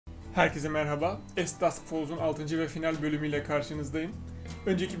Herkese merhaba. Dusk Falls'un 6. ve final bölümüyle karşınızdayım.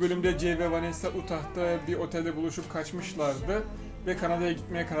 Önceki bölümde C ve Vanessa Utah'ta bir otelde buluşup kaçmışlardı ve Kanada'ya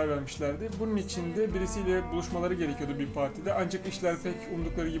gitmeye karar vermişlerdi. Bunun için de birisiyle buluşmaları gerekiyordu bir partide. Ancak işler pek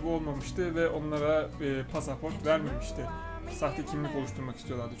umdukları gibi olmamıştı ve onlara pasaport vermemişti. Sahte kimlik oluşturmak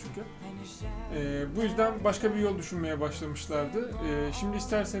istiyorlardı çünkü. Bu yüzden başka bir yol düşünmeye başlamışlardı. Şimdi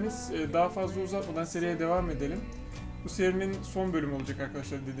isterseniz daha fazla uzatmadan seriye devam edelim. Bu serinin son bölümü olacak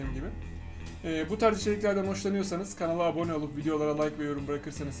arkadaşlar, dediğim gibi. Bu tarz içeriklerden hoşlanıyorsanız kanala abone olup videolara like ve yorum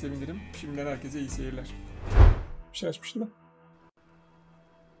bırakırsanız sevinirim. Şimdiden herkese iyi seyirler. Bir şey açmıştım da.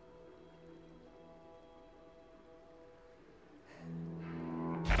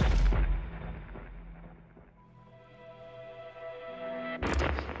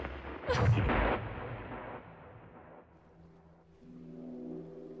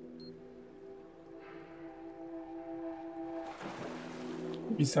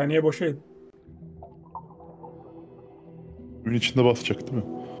 Bir saniye boşaydı. Gün içinde basacak değil mi?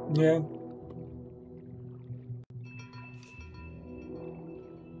 Yani.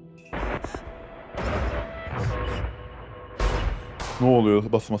 Ne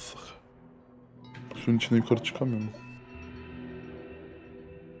oluyor basmazsak? Şunun içine yukarı çıkamıyor mu?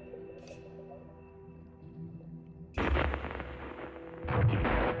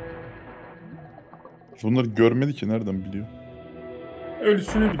 Bunları görmedi ki, nereden biliyor?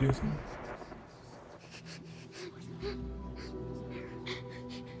 Ölüsünü biliyorsun.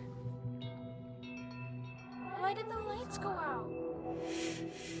 Why did the lights go out?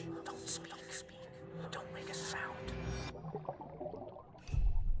 Don't speak. Don't make a sound.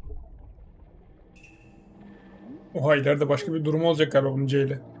 Oha, ileride başka bir durum olacak galiba bunun C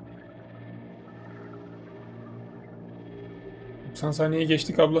ile. 90 saniye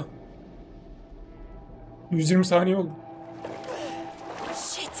geçtik abla. 120 saniye oldu.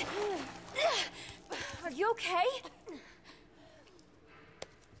 Shit! Are you okay?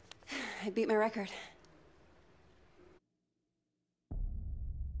 I beat my record.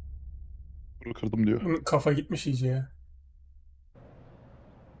 Bunu kırdım diyor. Bunun kafa gitmiş iyice ya.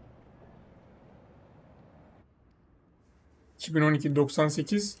 ...2012,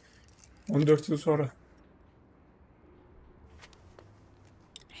 98... 14 yıl sonra.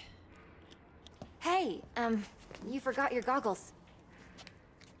 Hey, you forgot your goggles.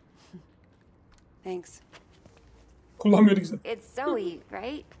 Thanks. Kullanmıyorduk zaten. It's Zoe,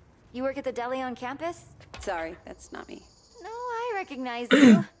 right? You work at the deli on campus? Sorry, that's not me. No, I recognize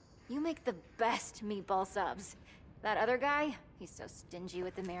you. You make the best meatball subs. That other guy, he's so stingy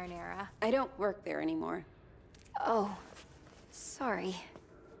with the marinara. I don't work there anymore. Oh, sorry.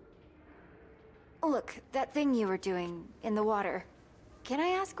 Look, that thing you were doing in the water. Can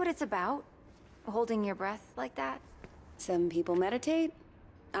I ask what it's about? Holding your breath like that? Some people meditate.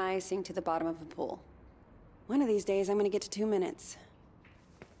 I sink to the bottom of a pool. One of these days, I'm gonna get to 2 minutes.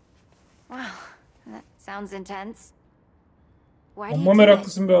 Wow, that sounds intense. Why do you Amma do it?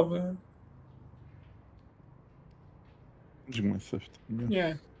 meraklısın be abla ya. Cıkmaysa işte.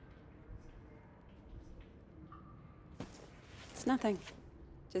 Yani. It's nothing.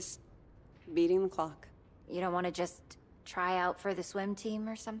 Just beating the clock. You don't want to just try out for the swim team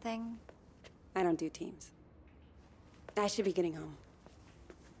or something? I don't do teams. I should be getting home.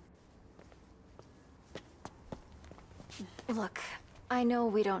 Look, I know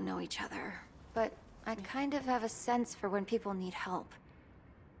we don't know each other, but I kind of have a sense for when people need help.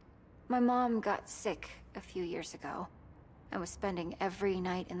 My mom got sick a few years ago. I was spending every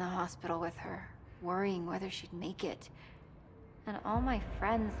night in the hospital with her, worrying whether she'd make it. And all my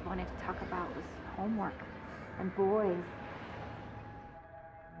friends wanted to talk about was homework and boys.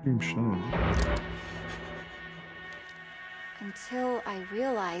 Kimmiş lan öyle? Until I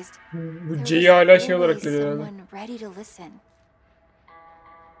realized Bu there C'yi hala was şey olarak always görüyor herhalde. someone ready to listen.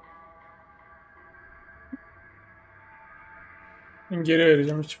 Ben geri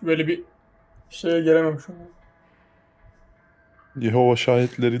vereceğim. Hiç böyle bir şeye gelemem şu an. Yehova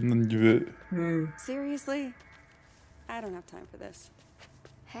şahitlerinden gibi. Seriously? I don't have time for this.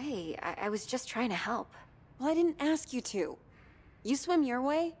 Hey, I was just trying to help. Well, I didn't ask you to. You swim your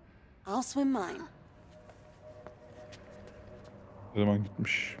way, I'll swim mine. Hemen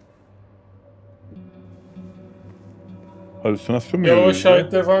gitmiş. Halüsinasyon mu Yehova görüyor?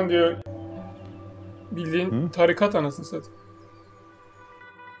 şahitler falan diyor. Bildiğin tarikat anasını satayım.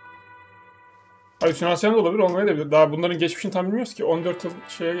 Halüsinasyon da olabilir, olmayabilir. Daha bunların geçmişini tam bilmiyoruz ki. 14 yıl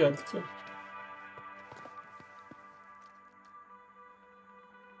şeye geldik ya.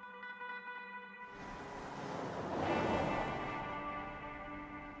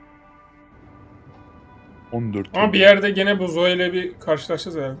 14. Ama bir yerde gene bu Zoe ile bir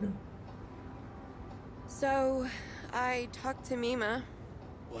karşılaşacağız herhalde. So, I talked to Mima.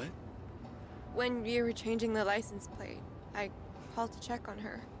 What? When we were changing the license plate, I called to check on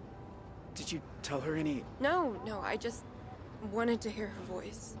her. Did you tell her any... No, I just wanted to hear her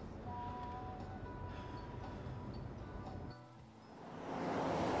voice.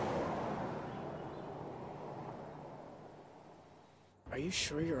 Are you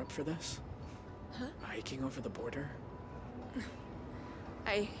sure you're up for this? Huh? Hiking over the border?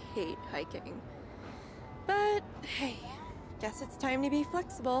 I hate hiking. But, hey, guess it's time to be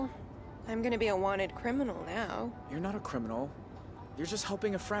flexible. I'm gonna be a wanted criminal now. You're not a criminal. You're just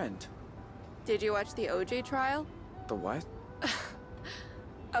helping a friend. Did you watch the OJ trial? The what?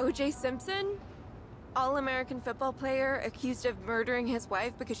 OJ Simpson? All-American football player accused of murdering his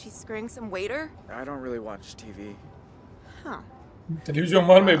wife because she's screwing some waiter? I don't really watch TV. Huh. Televizyon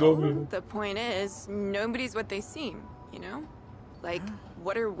var mıydı Well, olmuyor? the point is, nobody's what they seem, you know? Like,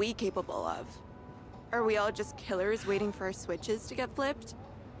 what are we capable of? Are we all just killers waiting for our switches to get flipped?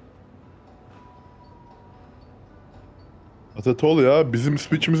 Atatoğlu ya, bizim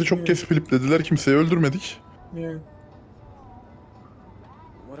switch'imizi çok kez fliplediler, kimseyi öldürmedik. Yani.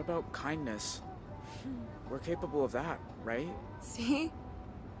 What about kindness? We're capable of that, right? See?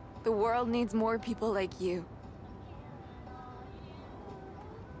 The world needs more people like you.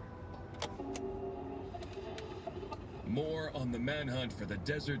 More on the manhunt for the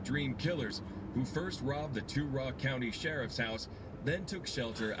Desert Dream killers, who first robbed the Two Rock County Sheriff's house, then took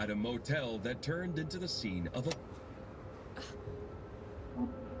shelter at a motel that turned into the scene of a...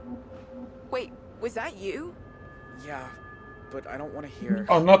 Wait, was that you? Yeah, but I don't want to hear...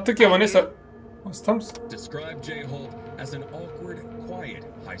 Anlattık ya Vanessa. Hasta mısın? Described Jay Holt as an awkward, quiet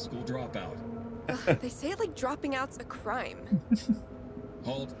high school dropout. They say it like dropping out's a crime.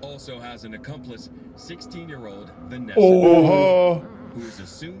 Holt also has an accomplice, 16-year-old Vanessa, Oha! who is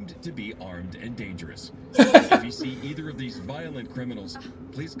assumed to be armed and dangerous. If you see either of these violent criminals,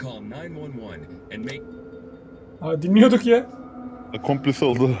 please call 911 and make... Aa, dinliyorduk ya. Komplis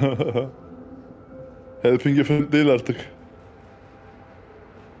oldu. Helping a friend değil artık.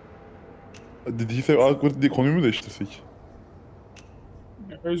 Did he say awkward diye konuyu mu değiştirsek?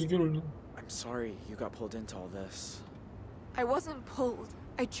 Özgür oldu. I'm sorry you got pulled into all this. I wasn't pulled.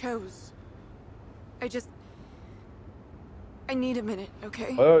 I chose. I need a minute,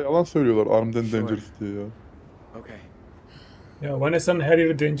 okay? Bayağı yalan söylüyorlar armed and dangerous diye ya. Okay. Ya Vanessa'nın her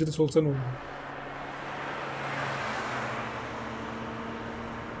yeri dangerous olsa ne olur?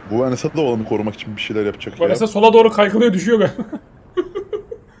 Bu Vanessa da olanı korumak için bir şeyler yapacak ya. Vanessa sola doğru kaykılıyor, düşüyor galiba.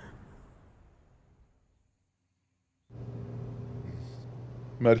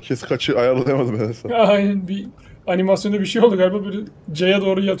 Merkez kaçı ayarlayamadı Vanessa. Aynen, bir animasyonda bir şey oldu galiba, böyle C'ye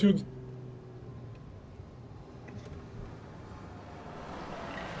doğru yatıyordu.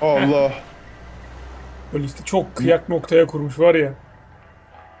 Allah. Polis de çok kıyak noktaya kurmuş var ya.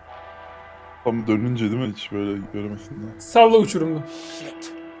 Tam dönünce değil mi, hiç böyle göremesinler. Salla uçurumda.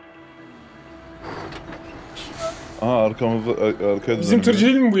 Shit. Aha arkamızda, arkaya Bizim dönüyor. tırcı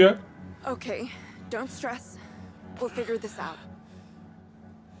değil mi bu ya? Okay, don't stress. We'll figure this out.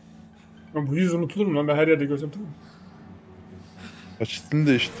 Lan bu yüz unutulur mu lan? Ben her yerde görsem tamam. Açısını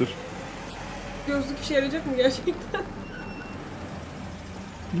değiştir. Gözlük işe yarayacak mı gerçekten?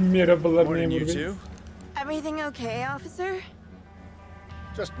 Merhabalar Morning, memur you bey. two. Everything okay, officer?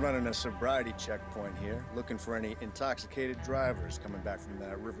 Just running a sobriety checkpoint here, looking for any intoxicated drivers coming back from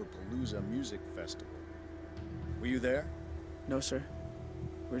that Riverpalooza music festival. Were you there? No, sir.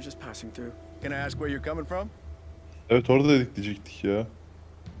 We're just passing through. Can I ask where you're coming from? Evet, orada dedik diyecektik ya.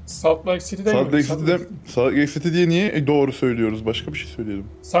 Salt Lake City'den Salt Lake mi? City diye niye doğru söylüyoruz? Başka bir şey söyleyelim.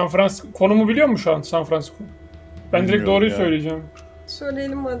 San Francisco konumu biliyor musun şu an San Francisco? Ben direkt Bilmiyorum doğruyu ya. söyleyeceğim.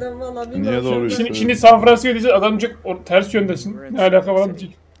 Söyleyelim madem valla Niye bilmiyorum. doğruyu Şimdi- Şimdi, şimdi San Francisco diyeceğiz, adam diyecek ters yöndesin. Ne alaka falan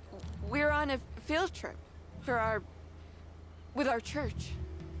diyecek. We're on a field trip with our church.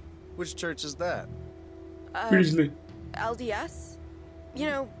 Which church is that? Grizzly. LDS?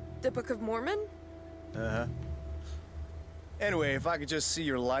 You know, the Book of Mormon? Uh-huh. Anyway, if I could just see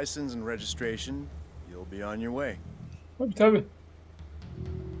your license and registration, you'll be on your way. Tabii tabii.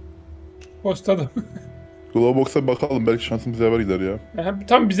 Postada. Glowbox'a bakalım, belki şansımız yaver gider ya. Yani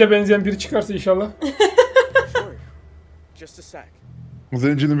tam bize benzeyen biri çıkarsa inşallah. Sure. Just a sec.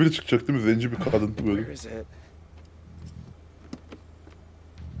 Zencinin biri çıkacak değil mi? Zenci bir kadın böyle. Where is it?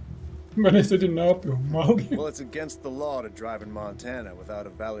 Ben istediğim ne yapıyor? Mal gibi. Well, it's against the law to drive in Montana without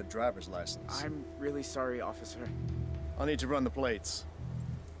a valid driver's license. I'm really sorry, officer. I'll need to run the plates.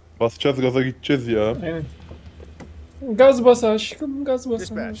 Basacağız, gaza gideceğiz ya. Aynen. Gaz bas aşkım, gaz bas.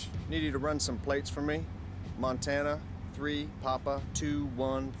 Dispatch, need you to run some plates for me. Montana, 3, Papa, 2, 1,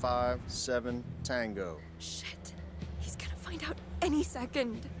 5, 7, Tango. Shit. He's gonna find out any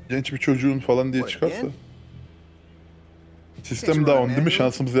second. Genç bir çocuğun falan diye What, again? çıkarsa. Sistem down değil mi?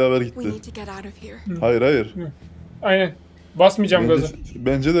 Şansımız yaver We gitti. need to get out of here. Hayır hayır. Aynen. Basmayacağım gaza.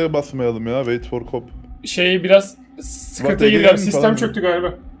 Bence de basmayalım ya. Wait for cop. Şeyi biraz sıkıntıya Bak, girdiler. falan Sistem mı? çöktü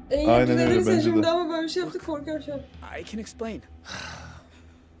galiba. En Aynen iyi öyle, düzelirse bence şimdi de. ama böyle bir şey yaptık korkuyorum şu an. I can explain.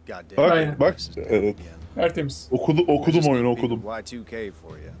 God Bak Aynen. bak. Evet. Tertemiz. Okudum oyunu okudum. Y2K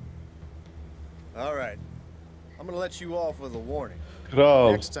for you. All right. I'm gonna let you off with a warning.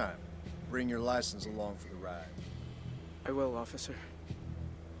 Kral. Next time, bring your license along for the ride. I will, officer.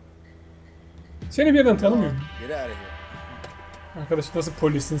 Seni bir yerden tanımıyorum. Get out of here. Arkadaş nasıl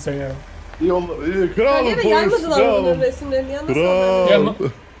polissin sen ya? İyi kral. Yine yaymadılar bunların resimlerini. Yalnız Kral. Ya,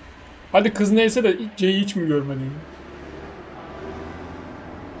 hadi kız neyse de C'yi hiç mi görmedin?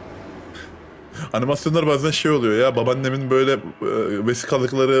 Animasyonlar bazen şey oluyor ya, babaannemin böyle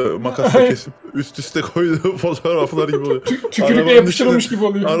vesikalıkları makasla kesip üst üste koyduğu fotoğraflar gibi oluyor. Tükürükle Arabanın yapıştırılmış içine- gibi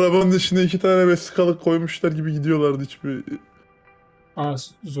oluyor. Arabanın içine 2 tane vesikalık koymuşlar gibi gidiyorlardı hiçbir. Aa,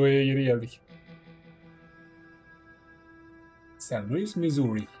 Zoe'ye geri geldik. St. Louis,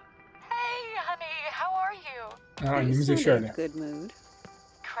 Missouri. Hey, honey, how are you? Ha, annemiz de şöyle. Good mood.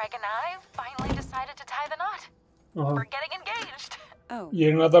 Craig and I finally decided to tie the knot. Aha. We're getting engaged. Oh,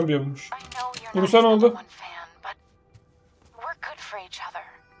 Yerine adam bile bulmuş. I know you're Bursa not ne the oldu? number one fan, but we're good for each other.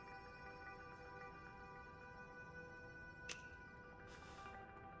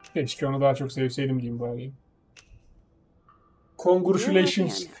 Keşke onu daha çok sevseydim diyeyim bari. you're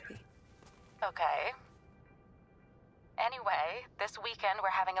Congratulations. happy, I'm happy. Okay. Anyway, this weekend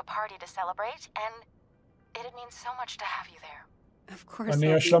we're having a party to celebrate, and it'd mean so much to have you there. Of course Anne I'll be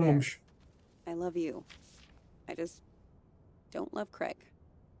yaşlanmamış. there. I love you. I just don't love Craig.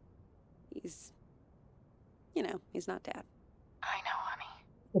 He's not dad. I know, honey.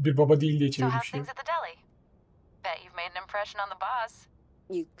 O bir baba değil diye So how's çevirmiş ya. things at the deli? Bet you've made an impression on the boss.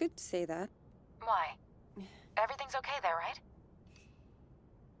 You could say that. Why? Everything's okay there, right?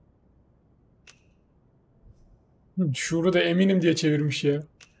 Şuuru da eminim diye çevirmiş ya.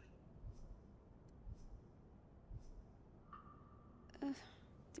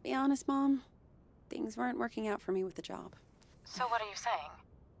 To be honest, Mom, things weren't working out for me with the job. So what are you saying?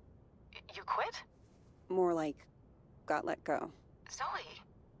 You quit? More like got let go. Zoe,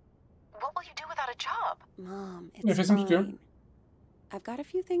 what will you do without a job? Mom, it's Nefesimi tutuyorum. fine. I've got a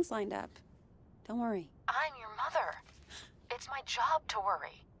few things lined up. Don't worry. I'm your mother. It's my job to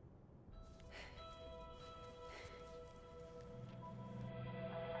worry.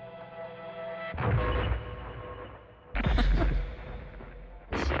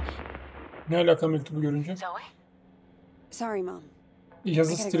 Ne alaka mektubu görünce? Zoe? Sorry, Mom.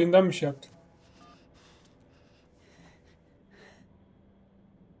 Yazı stilinden bir şey yaptı.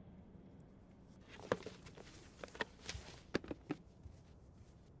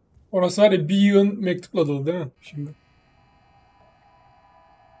 Orası var ya bir yığın mektupla dolu değil mi şimdi?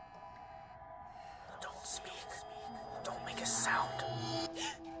 Don't speak. Don't make a sound.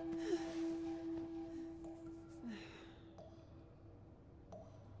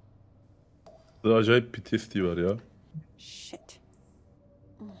 Acayip PTSD var ya. Shit.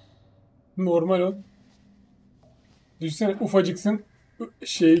 Normal o. Düşünsene ufacıksın.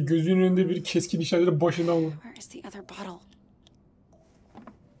 Gözünün önünde bir keskin işaretleri başına vur. Where is the other bottle?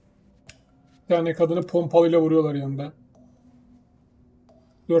 Bir tane kadını pompalıyla vuruyorlar yanında.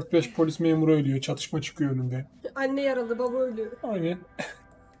 4-5 polis memuru ölüyor. Çatışma çıkıyor önünde. Anne yaralı, baba ölüyor. Aynen.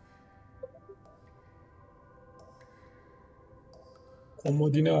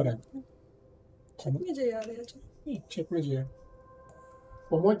 Komodini ara. Geceyi arayacağım. İyi, çekmece ya.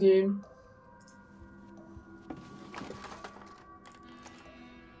 Komodin.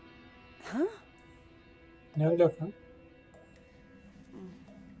 Huh? Ne alaka?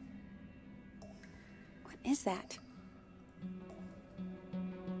 What is that?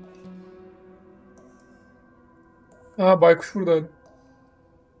 Aa, baykuş buradaydı.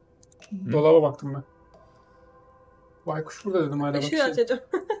 Dolaba baktım ben. Baykuş burada dedim hala bak. Işığı açacağım.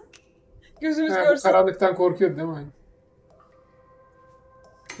 Gözümüz Ha, bu görsün. karanlıktan korkuyordu değil mi? Aynen.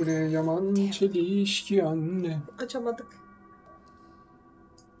 Buraya yaman çelişki anne. Açamadık.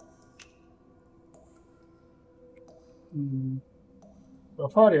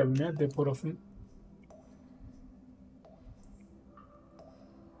 Rafa arayalım ya, depo rafını.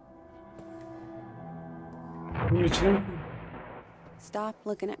 Bunun içine mi? Stop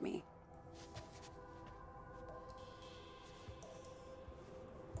looking at me.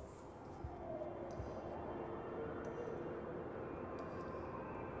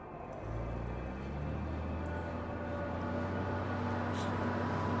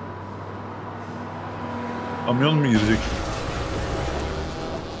 Kamyon mu girecek?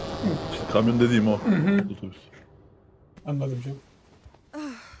 İşte kamyon dediğim o. Otobüs. Anladım canım.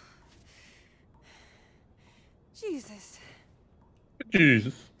 Jesus.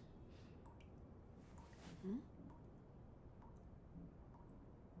 Jesus.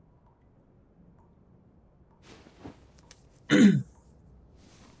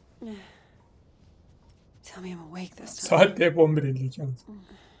 Tell me I'm awake this time. Saat de hep 11.52 yalnız. Come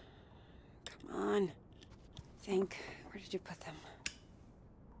on. Think. Where did you put them?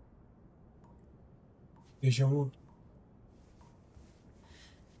 Dejavu.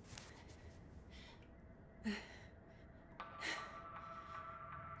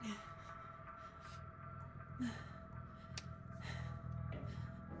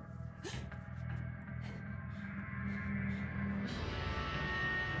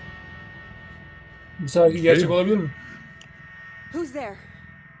 Bu seferki gerçek olabilir mi? Who's there?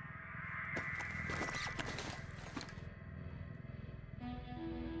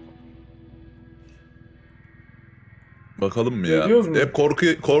 Bakalım mı ya? Görüyoruz mu? Hep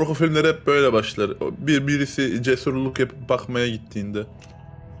korku filmleri hep böyle başlar. Birisi cesurluk yapıp bakmaya gittiğinde.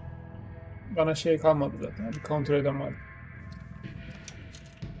 Bana şey kalmadı zaten. Bir kontrol eden vardı.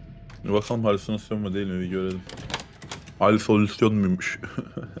 Bir bakalım halüsinasyon mu değil mi bir görelim. Halüsinasyon muymuş?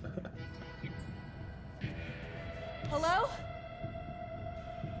 Hello?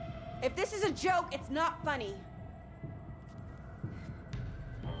 If this is a joke, it's not funny.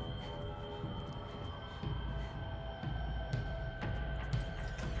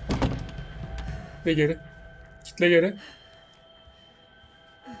 Ve geri. Kitle geri.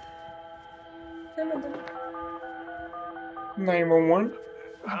 Demedim. 911.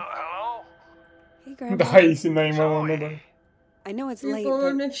 Hello? Hey, Grandpa. Daha iyisi 911'da. I know it's Büyük late, babam but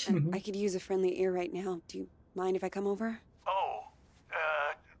ölmemiş. I could use a friendly ear right now. Do you mind if I come over? Oh,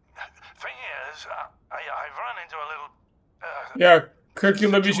 thing is, I've run into a little, Ya 40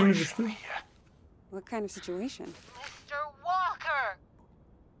 yılda bir işimiz düştü. What kind of situation? Mr. Walker!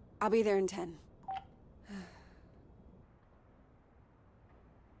 I'll be there in 10.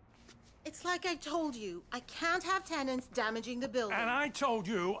 It's like I told you. I can't have tenants damaging the building. and I told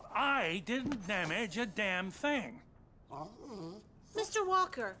you I didn't damage a damn thing. Mr.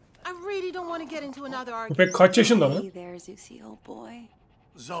 Walker, I really don't want to get into another Bu argument. pek kaç yaşında Hey lan? there, Zeusy, old boy.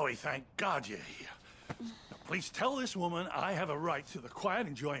 Zoe, thank God you're here. Now, please tell this woman I have a right to the quiet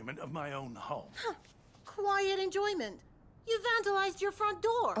enjoyment of my own home. Quiet enjoyment. You vandalized your front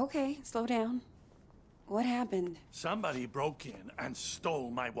door. Okay, slow down. What happened? Somebody broke in and stole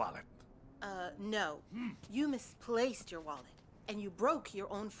my wallet. No. You misplaced your wallet, and you broke your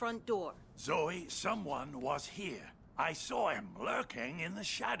own front door. Zoe, someone was here. I saw him lurking in the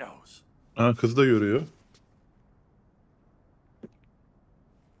shadows. Ha, kız da görüyor.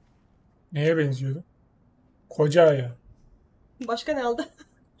 Neye benziyordu? Koca ayağı. Başka ne aldı?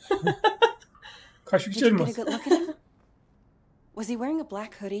 Kaşık Did you get a elmas. good look at him? Was he wearing a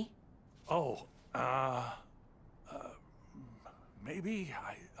black hoodie? Oh, maybe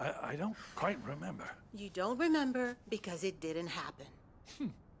I don't quite remember. You don't remember because it didn't happen.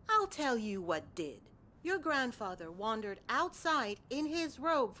 I'll tell you what did. Your grandfather wandered outside in his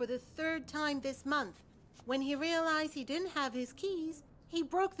robe for the 3rd time this month. When he realized he didn't have his keys, he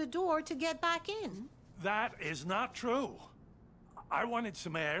broke the door to get back in. That is not true. I wanted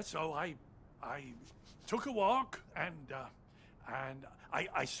some air, so I took a walk and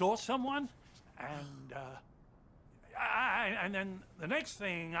I saw someone and then the next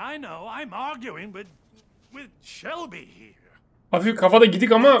thing I know, I'm arguing with Shelby here. Hafif kafada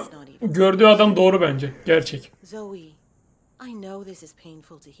gidik ama gördüğü adam doğru bence. Gerçek. Zoe, I know this is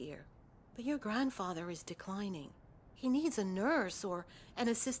painful to hear, but your grandfather is declining. He needs a nurse or an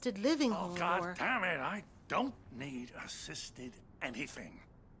assisted living Oh, home God or... damn it, I don't need assisted anything.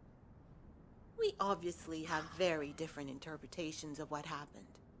 We obviously have very different interpretations of what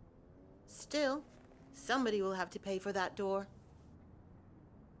happened. Still, somebody will have to pay for that door.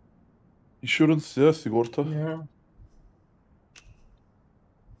 Insurance ya, sigorta. Ya.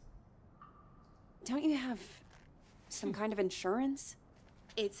 Don't you have some kind of insurance?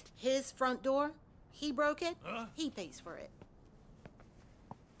 It's his front door. He broke it. He pays for it.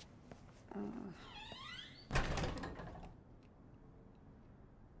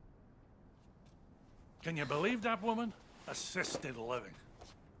 Can you believe that woman? Assisted living.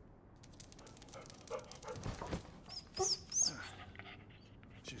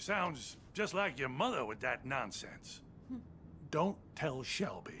 She sounds just like your mother with that nonsense. Don't tell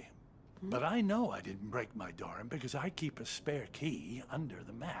Shelby. But I know I didn't break my door in because I keep a spare key under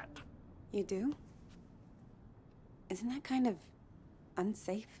the mat. You do? Isn't that kind of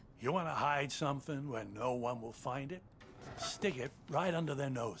unsafe? You want to hide something where no one will find it? Stick it right under their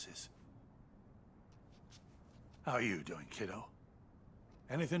noses. How are you doing, kiddo?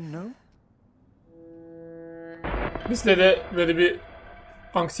 Anything new? Bizde de böyle bir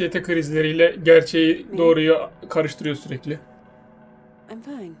anksiyete krizleriyle gerçeği doğruyu karıştırıyor sürekli. I'm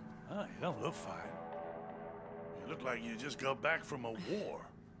fine. Oh, you don't look fine. You look like you just got back from a war.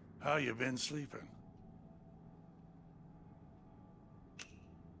 How you been sleeping?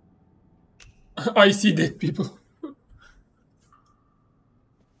 I see dead people.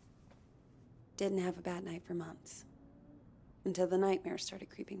 Didn't have a bad night for months. Until the nightmares started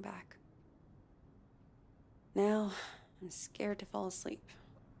creeping back. Now, I'm scared to fall asleep.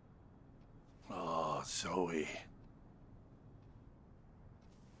 Oh, Zoe.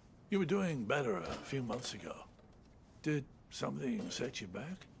 You were doing better a few months ago. Did something set you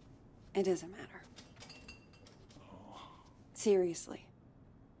back? It doesn't matter. Seriously.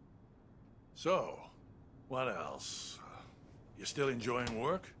 So, what else? You still enjoying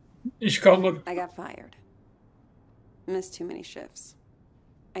work? İş kalmadı. I got fired. Missed too many shifts.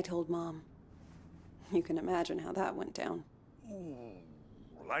 I told Mom. You can imagine how that went down. Ooh,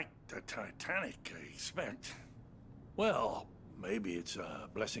 like the Titanic, I expect. Well, maybe it's a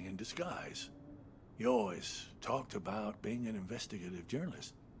blessing in disguise. You always talked about being an investigative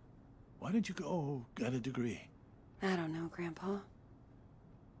journalist. Why didn't you go get a degree? I don't know, Grandpa.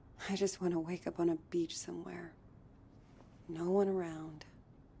 I just want to wake up on a beach somewhere. No one around.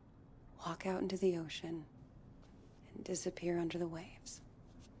 Walk out into the ocean and disappear under the waves.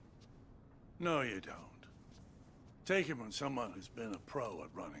 No, you don't. Take it from someone who's been a pro at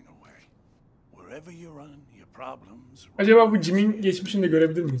running away. Wherever you run, your problems... Acaba bu Jim'in geçmişini de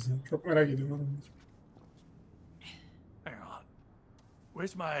görebilir miyiz ya? Çok merak ediyorum adamı. Hang on.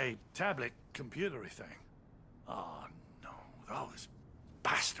 Where's my tablet computery thing? Oh, no. Those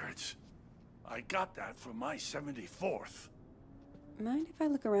bastards. I got that for my 74th. Mind if I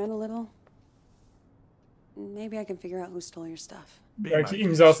look around a little? Maybe I can figure out who stole your stuff. Belki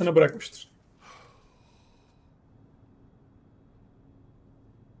imzasını bırakmıştır.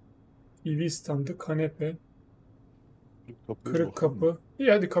 TV standı, kanepe, kırık kapı.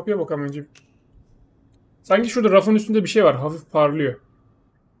 İyi hadi kapıya bakalım önce. Sanki şurada rafın üstünde bir şey var. Hafif parlıyor.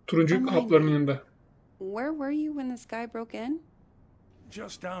 Turuncu hapların yanında. Where were you when this guy broke in?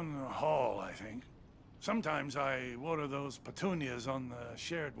 Just down the hall, I think. Sometimes I water those petunias on the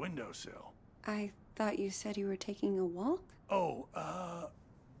shared windowsill. I thought you said you were taking a walk? Oh,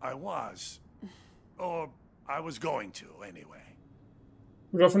 I was. Or I was going to, anyway.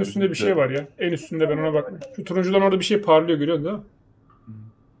 Rafın üstünde bir şey var ya. En üstünde, ben ona bakmıyorum. Şu turuncudan orada bir şey parlıyor, görüyorsun değil mi?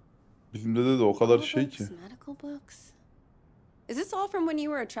 Bizimde de o kadar şey ki. Medical books. Is this all from when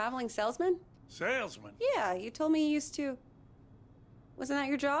you were a traveling salesman? Salesman? Yeah, you told me you used to. Wasn't that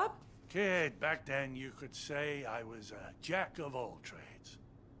your job? Kid, back then you could say I was a jack of all trades.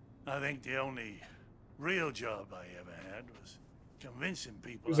 I think the only real job I ever had was convincing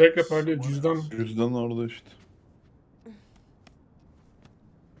people. Özellikle parlıyor cüzdan. Cüzdan orada işte.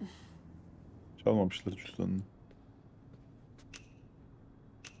 Çalmamışlar cüzdanını.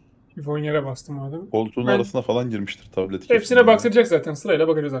 Yere bastım madem. Koltuğun arasına falan girmiştir tablet. Hepsine baktıracak zaten. Sırayla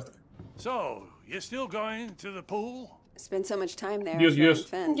bakacağız artık. So, you still going to the pool? Spent so much time there.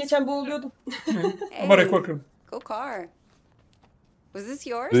 Gidiyoruz. Geçen boğuluyordum. Ama rekor kırdım. Go car. Was this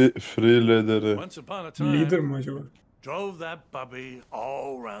yours? Free Leader'ı. Once upon a time. Leader mı acaba? Drove that puppy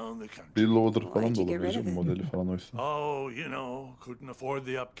all around the country. Free Loader falan da olabilir canım, modeli falan oysa. Oh, you know, couldn't afford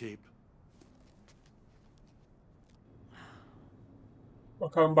the upkeep.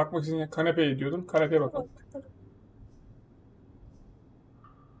 Bakalım, bakmak için kanepeye gidiyordum. Kanepeye bakalım.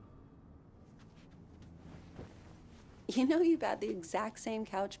 You know you've had the exact same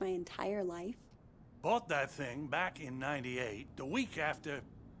couch my entire life? Bought that thing back in 98, the week after,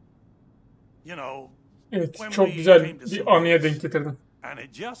 you know, Evet, when çok we güzel came to bir some anıya place. denk getirdim. And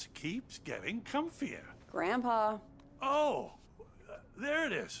it just keeps getting comfier. Grandpa. Oh, there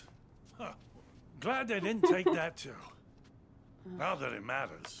it is. Huh. Glad they didn't take that too. Not that it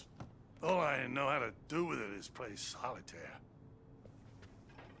matters. All I know how to do with it is play solitaire.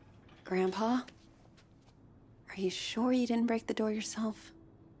 Grandpa? Are you sure you didn't break the door yourself?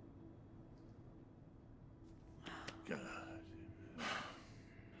 God.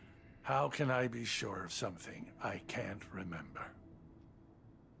 How can I be sure of something I can't remember?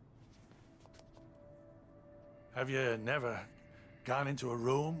 Have you never gone into a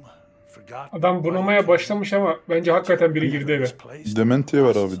room, forgotten? Adam bunamaya başlamış ama bence hakikaten biri girdi eve. Dementiye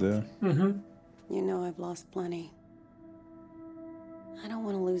var abi de ya. Hı. You know I've lost plenty. I don't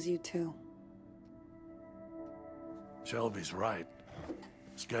want to lose you too. Shelby's right.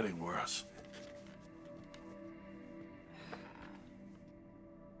 It's getting worse.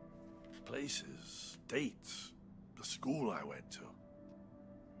 Places, dates, the school I went to.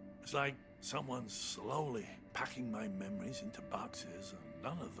 It's like someone's slowly packing my memories into boxes and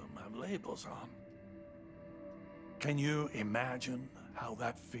none of them have labels on. Can you imagine how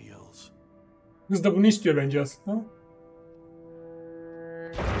that feels? Kız da bunu istiyor bence aslında.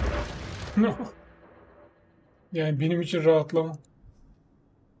 Yani benim için rahatlama.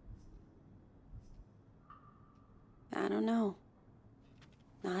 I don't know.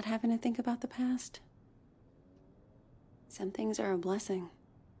 Not having to think about the past. Some things are a blessing.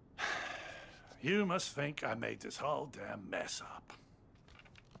 You must think I made this whole damn mess up.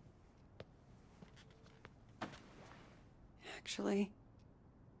 Actually,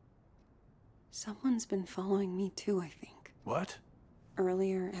 someone's been following me too, I think. What?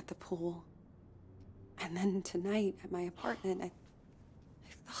 Earlier at the pool. And then tonight at my apartment, I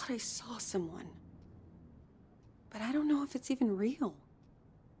thought I saw someone. But I don't know if it's even real.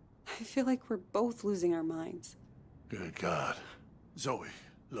 I feel like we're both losing our minds. Good God. Zoe,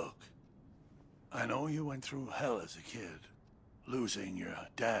 look. I know you went through hell as a kid, losing your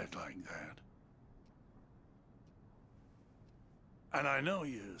dad like that. And I know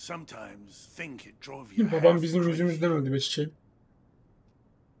you sometimes think it drove you Babam half bizim crazy. yüzümüzden öldü be çiçeğim.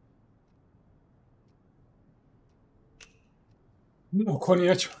 O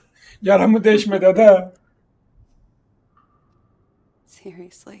konuyu açma. Yaramı değişmedi ada.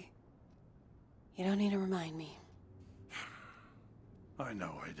 Seriously. You don't need to remind me. I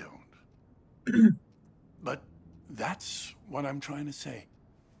know I don't. But that's what I'm trying to say.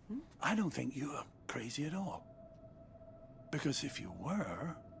 I don't think you are crazy at all. Because if you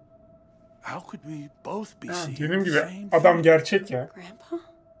were, how could we both be seeing Dediğim the gibi same adam thing? gerçek ya. Grandpa?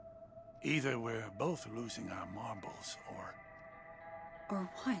 Either we're both losing our marbles, or Or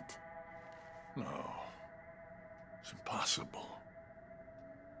what? no, it's impossible.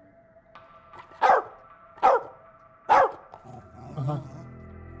 Aha.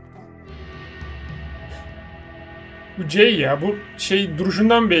 Bu Jay ya. Bu şey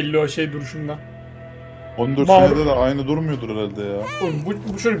duruşundan belli o şey duruşundan. 14 Mal- senede de aynı durmuyordur herhalde ya. Oğlum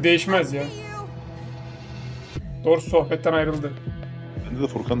bu çocuk değişmez ya. Doğru sohbetten ayrıldı. Bende de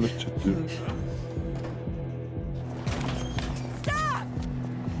Furkan da chat diyor.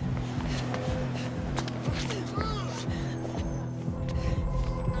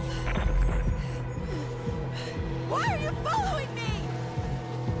 Why are you following me?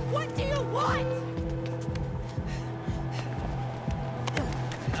 What do you want?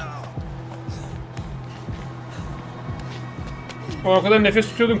 O kadar nefes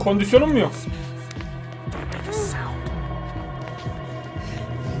tutuyordun, kondisyonun mu yok?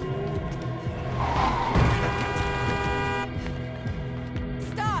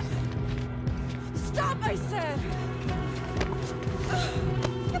 Stop! Stop, I said!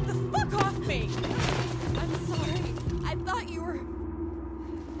 Get the fuck off me! I'm sorry. I thought you were...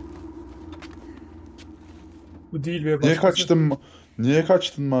 Bu değil be. Niye başkası. kaçtın mı? Niye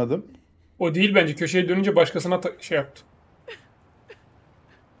kaçtın madem? O değil bence. Köşeye dönünce başkasına şey yaptı.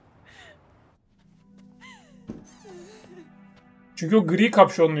 Çünkü o gri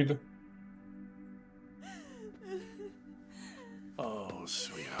kapşonluydu. Oh,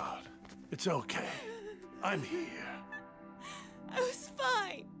 sweetheart, it's okay. I'm here. I was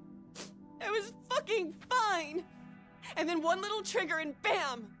fine. I was fucking fine. And then one little trigger and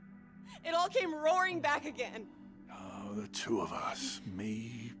bam! It all came roaring back again. Oh, the two of us.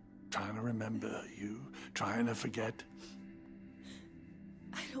 Me trying to remember, you trying to forget.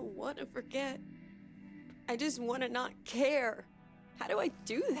 I don't want to forget. I just want to not care. How do I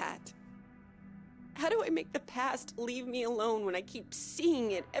do that? How do I make the past leave me alone when I keep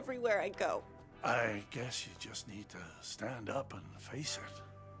seeing it everywhere I go? I guess you just need to stand up and face it.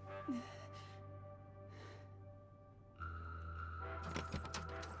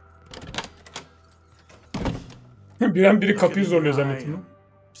 Biri kapıyı zorluyor zannettim.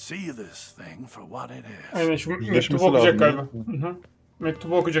 See this thing for what it is. Aynen şu Yüzleşmesi mektubu okuyacak lazım galiba. Hı.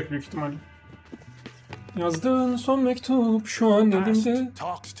 Mektubu okuyacak büyük ihtimalle. Yazdığın son mektup şu an Past elimde.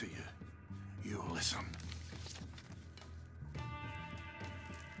 talks to you. You listen.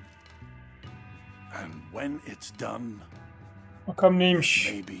 And when it's done, Bakalım neymiş.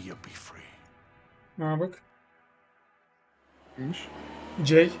 maybe you'll be free. Ha bak. Neymiş?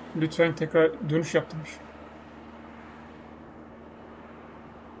 Jay lütfen tekrar dönüş yap demiş.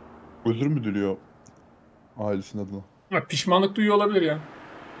 Özür mü diliyor ailesinin adına? Ha, pişmanlık duyuyor olabilir ya.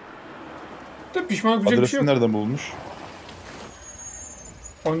 Tabii pişmanlık duyacak bir şey Adresini yok. nereden bulmuş?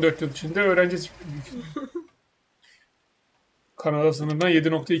 14 yıl içinde öğreneceğiz. Kanada sınırından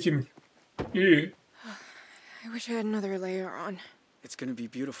 7.2 mil. İyi. I wish I had another layer on. It's gonna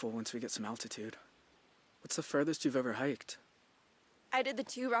be beautiful once we get some altitude. What's the furthest you've ever hiked? I did the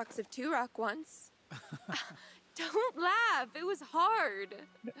 2 rocks of 2 rock once. Don't laugh. It was hard.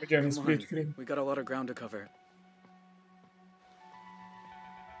 Hocam Come on, we got a lot of ground to cover.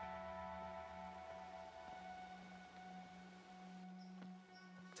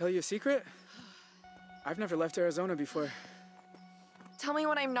 Tell you a secret? I've never left Arizona before. Tell me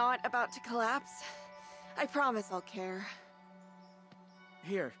when I'm not about to collapse. I promise I'll care.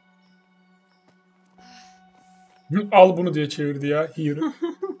 Here. Al bunu diye çevirdi ya. Here.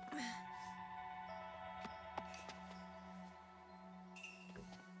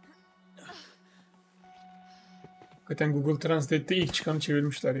 Hakikaten Google Translate'te ilk çıkanı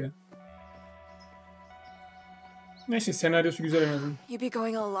çevirmişler ya. Neyse senaryosu güzel en azından. You'd be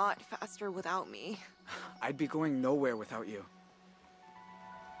going a lot faster without me. I'd be going nowhere without you.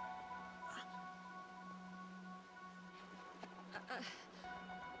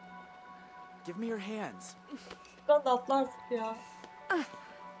 Give me your hands. Ben de atlardık ya.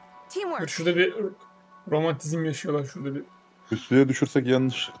 Teamwork. Şurada bir romantizm yaşıyorlar şurada bir. Üstüne düşürsek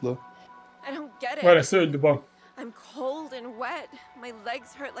yanlışlıkla. I don't get it. Vanessa öldü bam. I'm cold and wet. My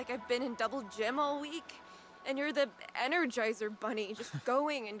legs hurt like I've been in double gym all week. And you're the Energizer bunny, just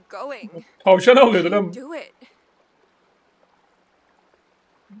going and going. Tavşan avlıyordu lan. Do it.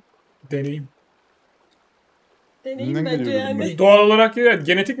 Deneyim. Deneyim Neden bence geliyor yani. dedim Doğal olarak ya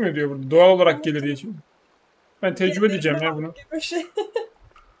genetik mi diyor burada? Doğal olarak gelir diye şimdi. Ben tecrübe edeceğim ya bunu. Gibi bir şey.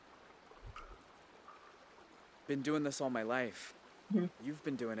 Been doing this all my life. You've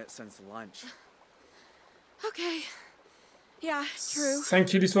been doing it since lunch. Okay. Yeah, true. Sen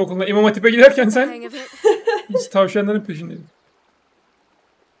kilise okuluna İmam Hatip'e giderken Hang sen of it. biz tavşanların peşindeydin.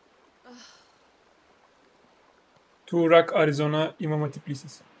 Turak, Arizona İmam Hatip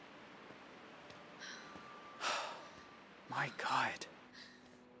Lisesi. My God.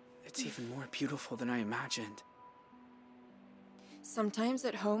 It's even more beautiful than I imagined. Sometimes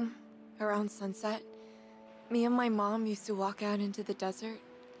at home, around sunset, me and my mom used to walk out into the desert.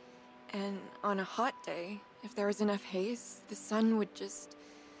 And on a hot day, if there was enough haze, the sun would just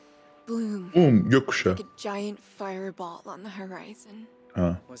bloom Gökkuşağı. like a giant fireball on the horizon.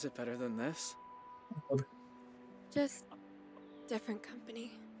 Ha. Was it better than this? Just different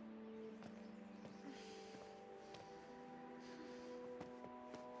company.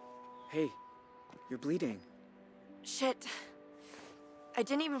 Hey, you're bleeding. Shit. I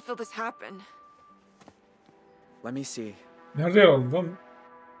didn't even feel this happen. Let me see. Nerede yaralandın lan?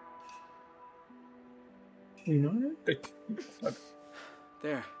 Hadi.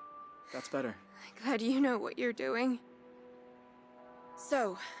 There. That's better. Glad you know what you're doing.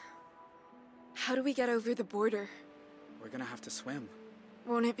 So, how do we get over the border? We're gonna have to swim.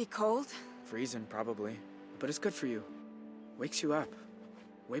 Won't it be cold? Freezing, probably. But it's good for you. Wakes you up.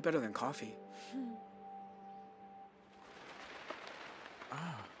 Way better than coffee.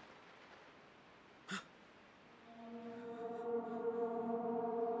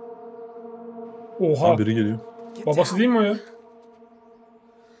 Oha. Ha, biri geliyor. Babası değil mi o ya?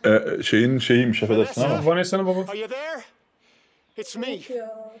 Şeyiymiş affedersin ama. Vanessa'nın babası. Are you there? It's me.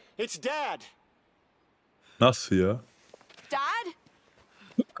 Ya. It's Dad. Nasıl ya? Dad?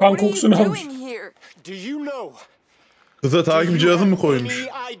 Kan What are kokusunu you almış. doing here? Do you know? Kıza takip cihazı mı koymuş?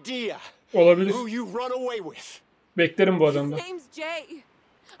 Any idea Olabilir. who you run away with? Beklerim bu His adamda. name's Jay.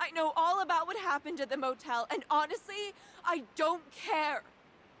 I know all about what happened at the motel, and honestly, I don't care.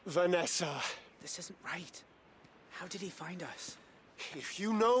 Vanessa. This isn't right. How did he find us? If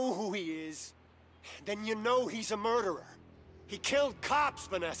you know who he is, then you know he's a murderer. He killed cops,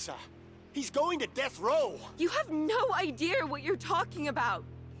 Vanessa. He's going to death row. You have no idea what you're talking about.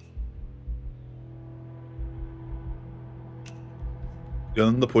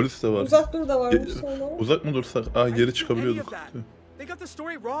 Yanında polis de var. Uzak dur da varmış sonra. Uzak mı dursak? Geri çıkabiliyorduk. They got the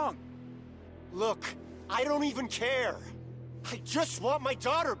story wrong. Look, I don't even care. I just want my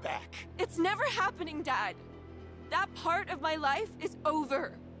daughter back. It's never happening, Dad. That part of my life is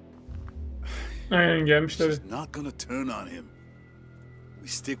over. Aynen gelmişler. She's not gonna turn on him. We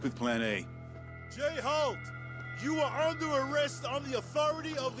stick with plan A. Jay Holt, you are under arrest on the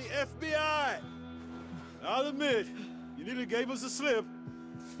authority of the FBI. I'll admit, you nearly gave us a slip.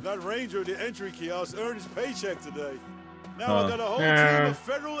 That ranger at the entry kiosk earned his paycheck today. Now I got a whole team of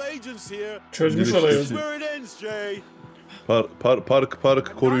federal agents here. Çözmüş olayı. This is where it ends, Jay.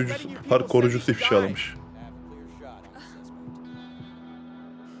 Park korucusu ifşa almış.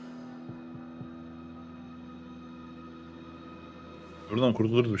 Buradan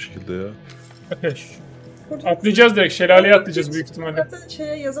kurtuluruz bir şekilde ya. Ateş. Atlayacağız direkt. Şelaleye atlayacağız büyük ihtimalle. Zaten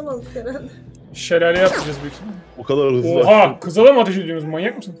şeye yazamazdık herhalde. Şelaleye atlayacağız büyük ihtimalle. O kadar hızlı. Oha! Kıza da mı ateş ediyorsunuz?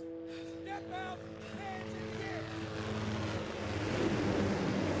 Manyak mısın?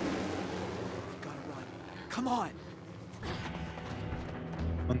 Come on.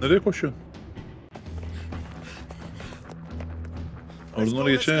 Lan nereye koşuyorsun? Oradan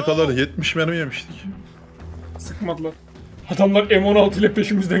oraya geçene kadar 70 mermi yemiştik. Sıkmadılar. Adamlar M16 ile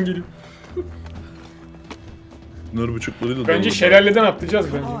peşimizden geliyor. Nır buçuklarıyla Bence dolu. şelaleden atlayacağız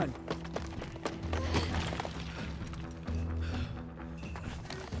bence.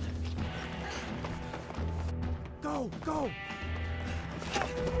 Go, go.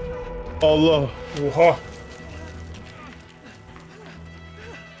 Allah. Oha.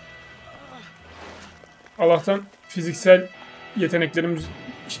 Allah'tan fiziksel yeteneklerimiz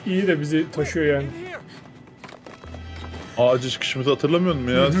iyi de bizi taşıyor yani. Ağacı çıkışımızı hatırlamıyor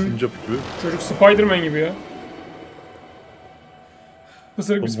musun ya? Sincap gibi. Çocuk Spider-Man gibi ya.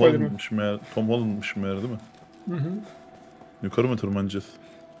 Pısırık bir Spider-Man. Tom Holland'mış meğer değil mi? Hı hı. Yukarı mı tırmanacağız?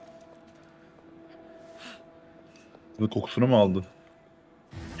 Kokusunu mu aldı?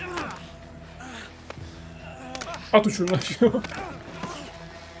 At uçuruna aşıyor.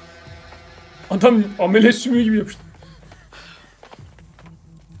 Adam amele sümüğü gibi yapıştı.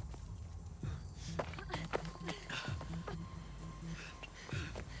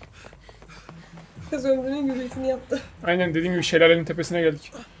 Kız ömrünün yürüyüşünü yaptı. Aynen dediğim gibi şelalenin tepesine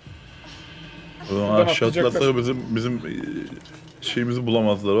geldik. Aşağı atlarsa bizim şeyimizi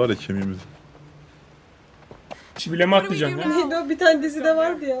bulamazlar var ya, kemiğimizi. Çivileme atlayacağım ya. Neydi o? Bir tane dizide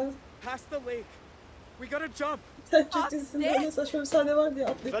vardı ya. Past the lake. We gotta jump. Sen Türk dizisinde öyle saçma bir sahne vardı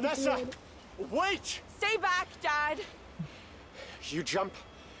ya. Vanessa! Wait! Stay back, Dad. You jump,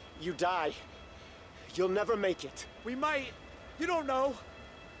 you die. You'll never make it. We might. You don't know.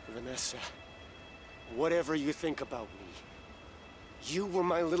 Vanessa, whatever you think about me, you were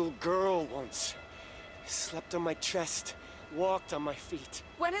my little girl once. Slept on my chest, walked on my feet.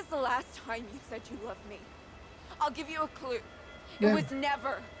 When is the last time you said you loved me? I'll give you a clue. It Yeah. was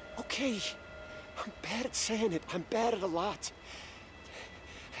never. Okay, I'm bad at saying it. I'm bad at a lot.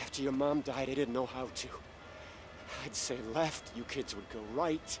 After your mom died, I didn't know how to. I'd say left, you kids would go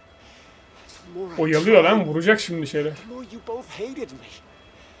right. The more I Oyalıyor lan, tried, vuracak şimdi şeyler. the more you both hated me.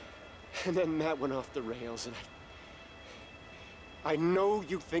 And then that went off the rails, and I know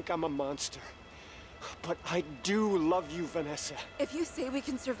you think I'm a monster, but I do love you, Vanessa. If you say we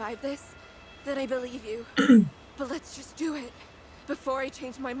can survive this, then I believe you. But let's just do it before I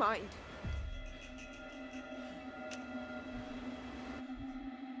change my mind.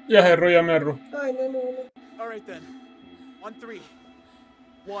 Ya herro ya merro. Aynen öyle. All right then. On three.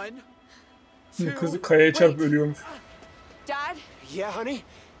 One, two. Kızı kayaya çarpıp ölüyormuş. Dad, Yeah, honey?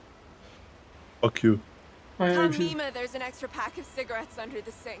 Fuck you. Aynen tell bir şey. Mima there's an extra pack of cigarettes under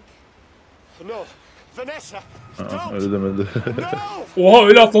the sink. No, Vanessa, Aa, öyle demedi. Oha,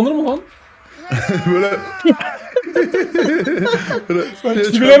 öyle atlanır mı lan? Böyle...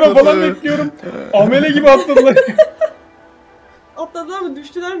 Ben çivileme falan bekliyorum. Amele gibi atladılar. Atladılar mı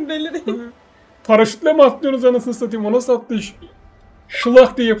düştüler mi belli değil. Paraşütle mi atlıyorsunuz anasını satayım? O nasıl atlıyor?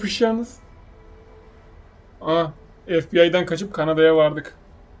 Şılak diye yapışacağınız. Aa, FBI'den kaçıp Kanada'ya vardık.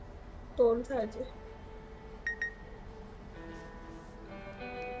 Doğru tercih.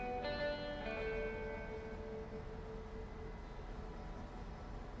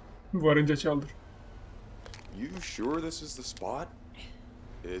 Varınca çaldır. You sure this is the spot?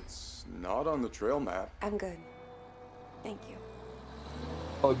 It's not on the trail map. I'm good. Thank you.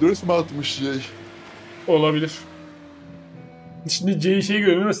 Adres mi atmış şey? Olabilir. Şimdi C'yi şey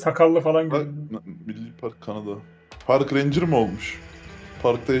görüyorum ve sakallı falan görüyorum. Milli Park Kanada. Park Ranger mi olmuş?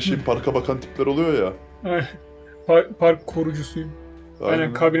 Parkta yaşayıp parka bakan tipler oluyor ya. Park korucusuyum.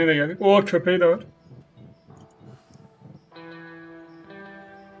 Aynen, kabine de geldik. O köpeği de var.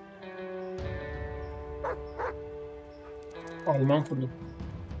 Alman kurdu.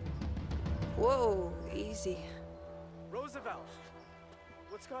 Whoa, easy. Roosevelt.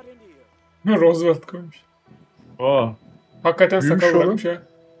 What's got into you? Roosevelt koymuş. Aa. Hakikaten Büyümüş sakal oğlum. bırakmış ha.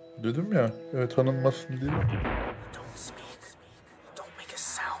 Dedim ya, tanınmasın diye.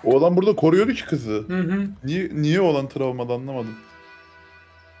 O adam burada koruyordu ki kızı. Hı. Niye olan travmadan anlamadım.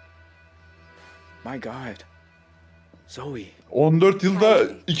 My God. Zoe. 14 yılda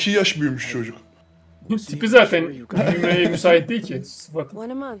 2 yaş büyümüş çocuk. Tipi zaten büyümeye müsait değil ki. Sıfatı.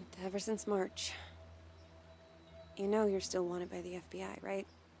 One a month ever since March. You know you're still wanted by the FBI, right?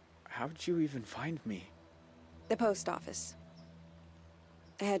 How did you even find me? The post office.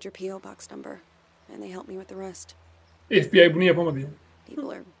 I had your P.O. box number, and they helped me with the rest. FBI bunu yapamadı ya.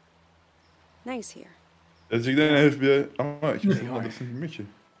 People are nice here. Gerçekten FBI ama kimsenin adresini bilmiyor ki.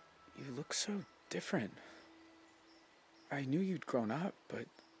 You look so different. I knew you'd grown up, but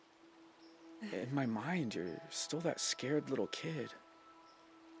in my mind, you're still that scared little kid.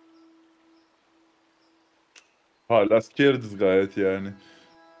 Hala scared'ız gayet yani.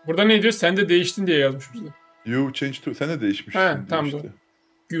 Burada ne diyor? Sen de değiştin diye yazmış bize. You changed too. Sen de değişmişsin He, diyor tam işte. da.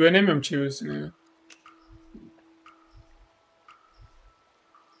 Güvenemiyorum çevirisine ya.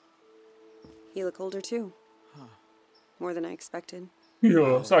 You look older too. More than I expected.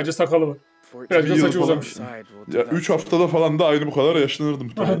 Yo, sadece sakalı var. Biraz da saçı uzamış. Ya 3 haftada falan da aynı bu kadar yaşlanırdım.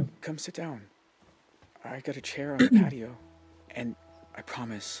 Come sit down. I got a chair on the patio. And I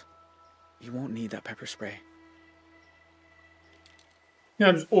promise, you won't need that pepper spray.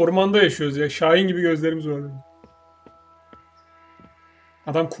 Ya biz ormanda yaşıyoruz ya. Şahin gibi gözlerimiz var.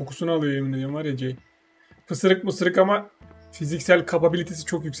 Adam kokusunu alıyor yemin ediyorum var ya Jay. Pısırık mısırık ama fiziksel kapabilitesi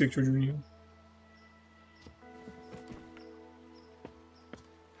çok yüksek çocuğun ya.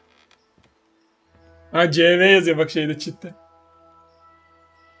 Ha CV yazıyor bak şeyde chatte.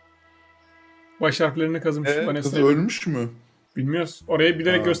 Baş harflerini kazımış. Kız ölmüş mü? Bilmiyoruz. Oraya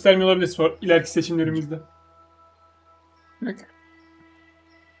bilerek göstermiyor olabilir ileriki seçimlerimizde. Bak.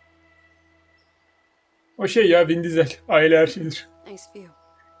 O şey ya Vin Diesel. Aile her şeydir. Nice view.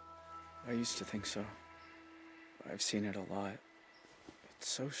 I used to think so. I've seen it a lot. It's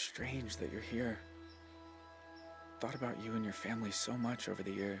so strange that you're here. Thought about you and your family so much over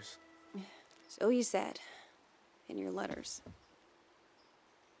the years. So you said in your letters.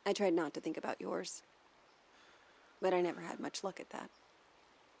 I tried not to think about yours. But I never had much luck at that.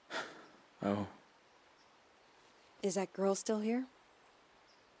 Oh. Is that girl still here?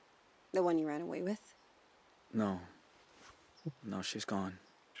 The one you ran away with? No. No, she's gone.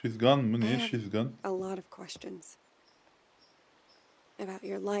 She's gone mı? Niye she's gone? A lot of questions. About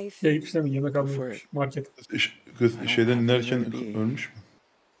your life. Ya gitmişler mi? Yemek almış market. Kız şeyden inerken ölmüş mü?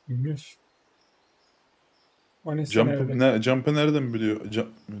 Bilmiyoruz. Jump'ı nereden biliyor?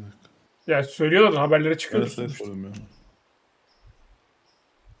 Ya söylüyorlar haberlere çıkıyor.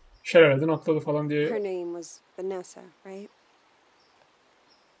 Şelale'den atladı falan diye. Her name was Vanessa, right?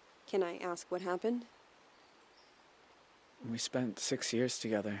 Can I ask what happened? We spent 6 years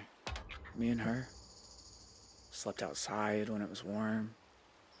together. Me and her. Slept outside when it was warm.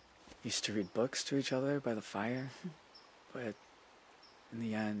 Used to read books to each other by the fire. But in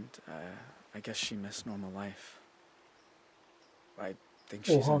the end, I guess she missed normal life. I think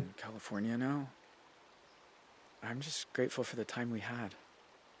she's in California now. I'm just grateful for the time we had.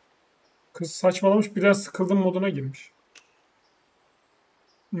 Kız saçmalamış, biraz sıkıldım moduna girmiş.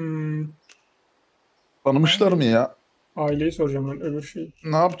 Tanımışlar mı ya? Aileyi soracağım ben, öbür şey.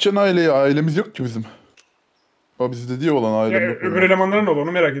 Ne yapacaksın aileyi? Ailemiz yok ki bizim. O bizde diye olan ailem yok. Öbür elemanların oldu,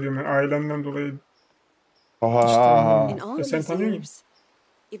 onu merak ediyorum ben. Ailenden dolayı. Sen tanıyor musun?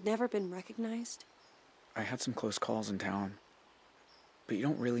 You've never been recognized? I had some close calls in town. But you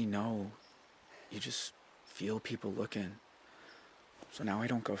don't really know. You just feel people looking. So now I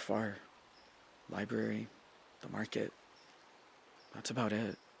don't go far. Library, the market. That's about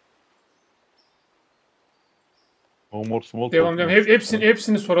it. Devam.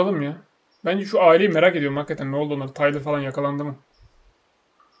 Hepsini soralım ya. Bence şu aileyi merak ediyorum hakikaten, ne oldu onlar? Tyler falan yakalandı mı?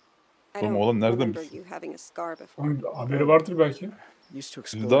 Oğlum oğlan nereden bilsin? Haberi vardır belki. Biz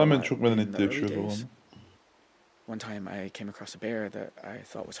daha çok medeniyette yaşıyoruz oğlan. One time I came across a bear that I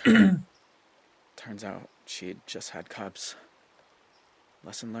thought was her. Turns out she'd just had cubs.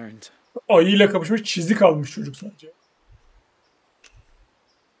 Lesson learned. Ayıyla kapışmış, çizik almış çocuk sadece.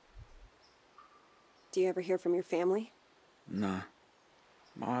 Do you ever hear from your family? Nah.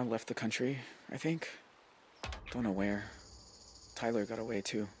 Ma left the country, I think. Don't know where. Tyler got away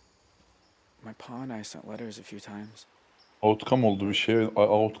too. My pa and I sent letters a few times. Outcome oldu bir şey.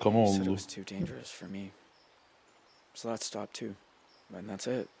 Outcome Said it oldu. was too dangerous for me. So that stopped too. And that's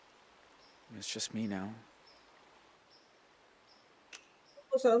it. It's just me now.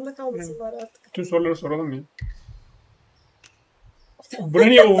 O sırada kalmasınlar artık. Bütün soruları soralım ya. Buna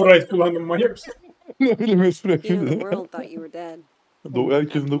niye override kullandın, manyak mısın? Ne bileyim espri You know, the yapayım. world thought you were dead.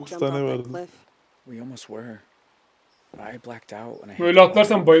 Herkesin 9 tane vardı. We almost were. I blacked out when I Böyle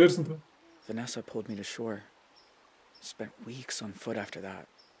atlarsan bayılırsın tabii. Vanessa pulled me to shore. Spent weeks on foot after that.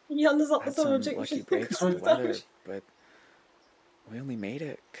 Yalnız Had atlasan some ölecekmiş. lucky breaks with the weather, but we only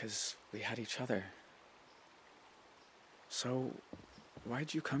made it because we had each other. So,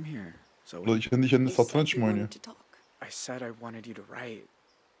 why'd you come here? Burada kendi kendine satranç mı oynuyor? I said I wanted you to write.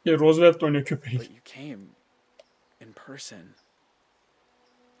 Ya Roosevelt oynuyor köpeği. But you came in person.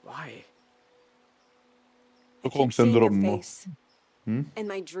 Why? Stockholm sendromu mu? And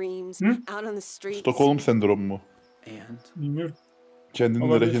my dreams out on the streets. Stockholm sendromu mu? Bilmiyorum. Kendini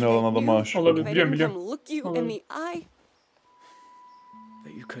Olabilir. rehin alan adama aşık. Olabilir. If I Biliyorum didn't biliyorum. come look you in the eye.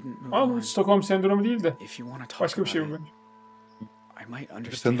 That you couldn't move Ama on. bu Stockholm sendromu değil de. If you want to talk Başka bir şey bu about bence. it, I might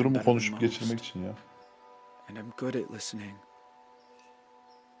understand Sendromu better than konuşup most. geçirmek için ya. And I'm good at listening.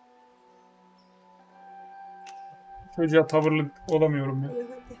 Çocuğa tavırlı olamıyorum ya.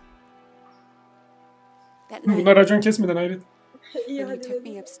 That night. Bunlar racon kesmeden hayret. İyi When you hadi. took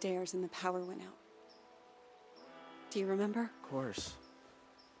me upstairs and the power went out. Do you remember? Of course.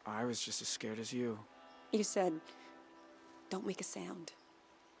 I was just as scared as you. You said, "Don't make a sound."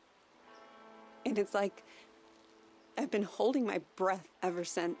 And it's like I've been holding my breath ever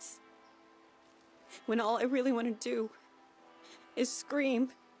since. When all I really want to do is scream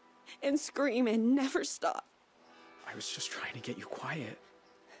and scream and never stop. I was just trying to get you quiet.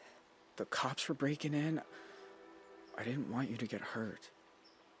 The cops were breaking in. I didn't want you to get hurt.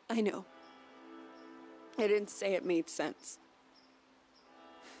 I know. I didn't say it made sense.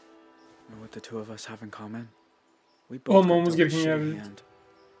 You know what the two of us have in common? We both got Olmamamız dealt a gereken shitty yerde. hand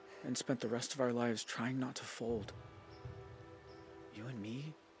and spent the rest of our lives trying not to fold. You and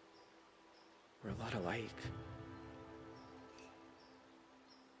me, we're a lot alike.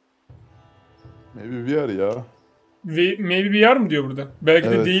 Maybe we are ya. Maybe bir yer mi diyor burada? Belki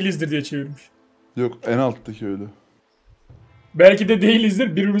de Evet. değilizdir diye çevirmiş. Yok en alttaki öyle. Belki de değilizdir.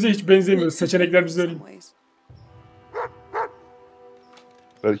 Birbirimize hiç benzemiyoruz. Seçenekler bize öyle.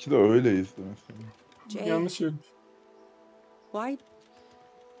 Belki de öyleyiz de mesela. Jay, Yanlış söylemiş.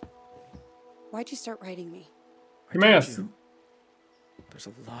 why'd you start writing me? Kime yazsın? There's a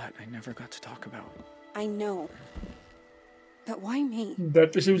lot I never got to talk about. I know. But why me?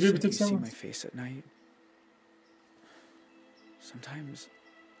 Dertleşebileceği bir You tek see sen my varsın. face at night. Sometimes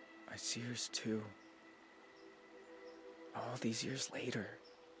I see yours too. All these years later.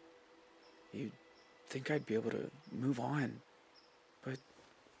 You'd think I'd be able to move on, but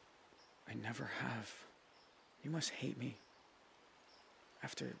I never have. You must hate me.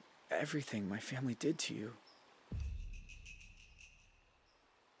 After everything my family did to you.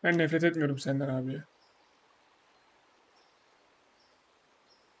 Ben nefret etmiyorum senden abi ya.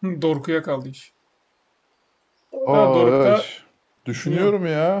 Dorku'ya kaldı iş. Doruk'ta... Evet. Düşünüyorum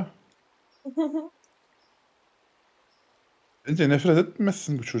ya. Bence nefret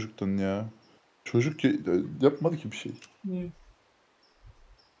etmezsin bu çocuktan ya. Çocuk yapmadı ki bir şey.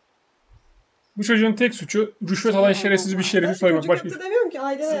 Bu çocuğun tek suçu rüşvet alan şerefsiz bir şerifi soymak. Çocuk Başka yaptı demiyorum ki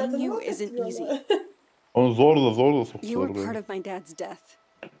aile Seeing hayatını you isn't easy. mahvediyorlar. Onu zorla You were soktular part böyle. of my dad's death.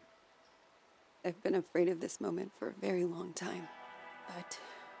 I've been afraid of this moment for a very long time. But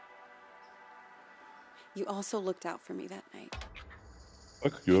you also looked out for me that night.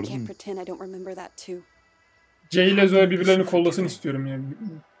 Bak I gördün can't mü? pretend I don't remember that too. Jay ile Zoe birbirlerini kollasın istiyorum yani.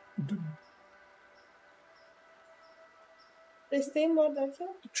 Desteğim var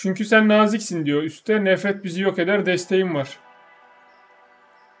derken. Çünkü sen naziksin diyor. Üste nefret bizi yok eder, desteğim var.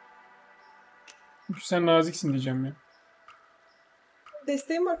 Çünkü sen naziksin diyeceğim ya.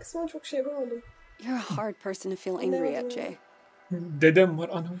 Desteğim var kısmını çok şey yapamadım. You're a hard person to feel angry at, Jay. Dedem var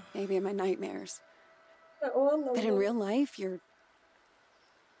anam. Maybe in my nightmares. Ha, o anlamda. But in real life, you're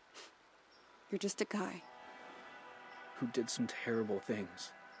just a guy. Who did some terrible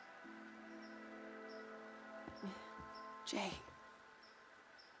things. Jay.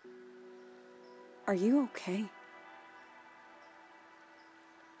 Are you okay?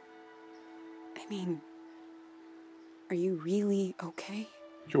 I mean, are you really okay?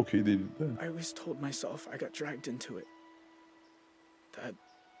 Hiç okey değiliz de. I always told myself I got dragged into it. That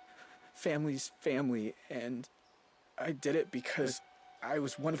family's family, and I did it because I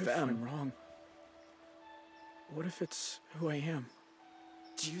was one of them. I'm wrong. What if it's who I am?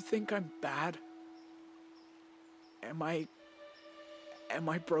 Do you think I'm bad? Am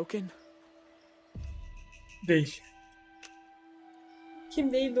I broken? Değil.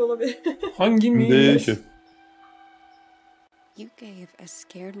 Kim değil de olabilir. Hangimiz? Değil ki. You gave a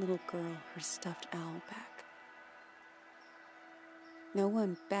scared little girl her stuffed owl back. No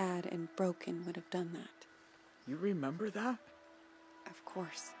one bad and broken would have done that. You remember that? Of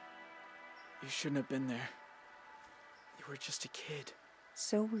course. You shouldn't have been there. You were just a kid.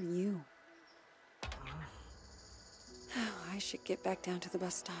 So were you. I should get back down to the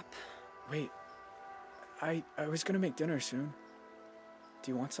bus stop. Wait. I was gonna make dinner soon.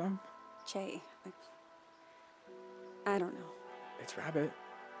 Do you want some? Jay, I don't know. It's rabbit.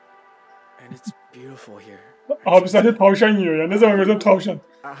 And it's beautiful here. Abi sadece tavşan yiyor ya. Ne zaman görsem tavşan.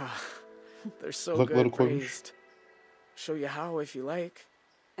 They're so Kulakları good koymuş. braised. Show you how if you like.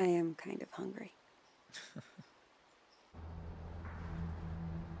 I am kind of hungry.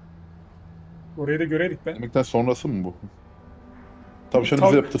 Orayı da göreydik ben. Yemekten sonrası mı bu? Tavşanı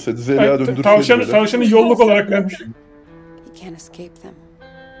bize yaptırsaydı Zeliha döndürseydi. Tavşanı yolluk olarak vermiş. You can't escape them.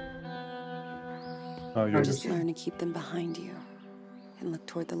 Ha, yok. Just learn to keep them behind you and look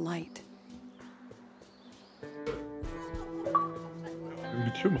toward the light.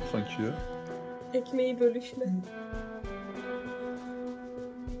 Bitiyor mu sanki ya? Ekmeği bölüşme.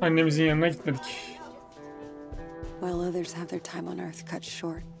 Annemizin yanına gitmedik. While others have their time on Earth cut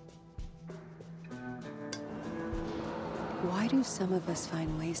short. Why do some of us find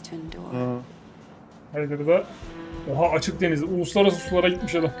ways to endure? Haydar'da oha açık deniz, uluslararası sulara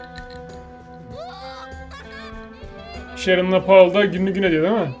gitmiş adam. Sharon'la Paul da günlü gün ediyor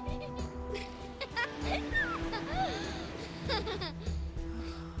değil mi?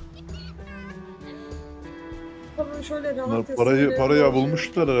 Tabii şöyle rahat Bunlar etsinler. parayı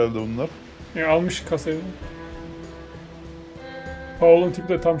bulmuşlar herhalde bunlar. Almış kasayı. Paul'un tipi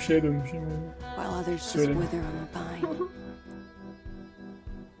de tam şeye dönmüş. While others just wither on the vine.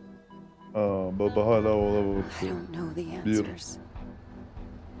 Baba hala oğla bakıyor. I don't know the answers.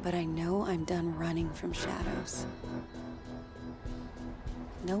 But I know I'm done running from shadows.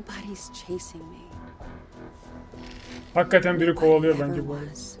 Nobody's chasing me. Hakikaten biri kovalıyor bence bu arada.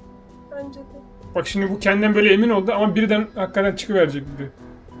 Bence de. Bak şimdi bu kendinden böyle emin oldu ama birden hakikaten çıkıverecek biri.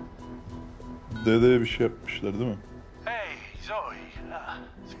 Dedeye bir şey yapmışlar değil mi? Hey, Zoe.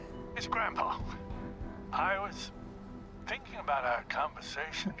 It's Grandpa. I was thinking about our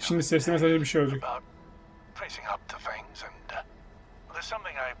conversation. Şimdi sesli mesajda bir şey olacak. About facing up to things and there's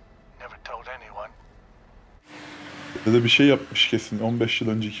something I never told anyone. Dede bir şey yapmış kesin. 15 yıl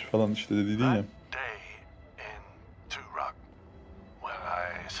önceki falan işte dediydin ya.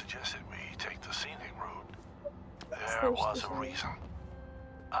 There was a reason.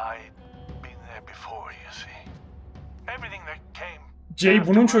 I'd been there before, you see. Everything that came. Jay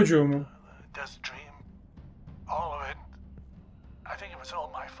bunun çocuğu mu? This dream, all of it. I think it was all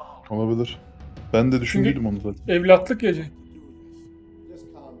my fault. Olabilir. Ben de düşündüydüm onu zaten. Evlatlık ya Jay.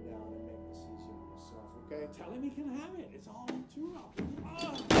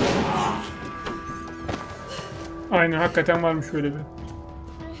 Aynen hakikaten varmış öyle bir.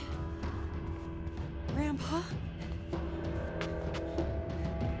 Grandpa?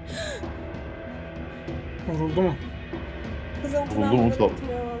 Vuruldu mu? Kızım Vuruldu mu? tırnakları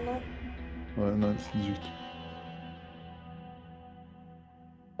bitmiyor valla. Aynen sincik.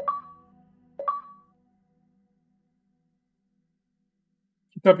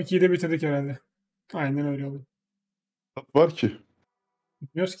 Kitap 2'yi de bitirdik herhalde. Aynen öyle oldu. Kitap var ki.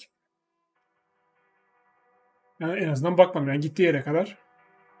 Bilmiyoruz ki. Yani en azından bakmam yani gittiği yere kadar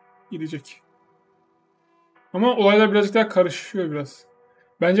gidecek. Ama olaylar birazcık daha karışıyor biraz.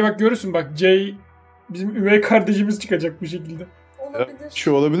 Bence bak görürsün bak Jay bizim üvey kardeşimiz çıkacak bu şekilde. Olabilir.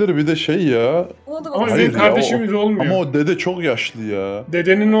 Şey olabilir bir de şey ya. Ama üvey kardeşimiz olmuyor. Ama o dede çok yaşlı ya.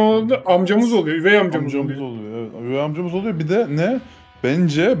 Dedenin oğlu amcamız oluyor. Üvey amcamız oluyor. Evet. Üvey amcamız oluyor. Bir de ne?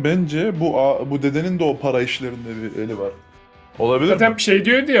 Bence bu dedenin de o para işlerinde bir eli var. Olabilir Zaten mi? Şey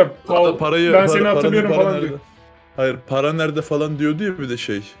diyordu ya. Paul, ben seni hatırlıyorum falan nerede? diyor. Hayır para nerede falan diyordu ya bir de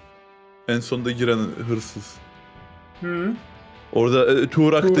şey. En sonunda giren hırsız. Hı. Orada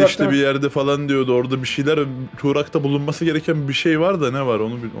Tuğrak'ta işte bir yerde falan diyordu. Orada bir şeyler Tuğrak'ta bulunması gereken bir şey var da ne var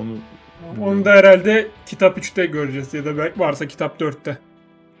onu. Onu da herhalde kitap 3'te göreceğiz ya da varsa kitap 4'te.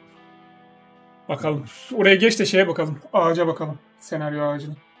 Bakalım. Oraya geç de şeye bakalım. Ağaca bakalım. Senaryo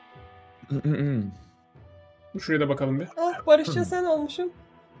ağacına. Şuraya da bakalım bir. Ah Barışça sen olmuşum.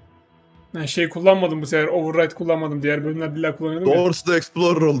 Ben şey kullanmadım bu sefer. Override kullanmadım. Diğer bölümler diller kullanıyordum ya. Doğrusu da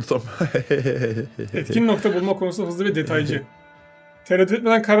Explorer oldu tam. Etkin nokta bulma konusu hızlı ve detaycı. Tereddüt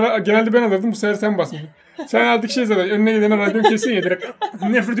etmeden kararı genelde ben alırdım. Bu sefer sen basmadın. Sen artık şey zaten önüne gidene radyom kesin ya direkt.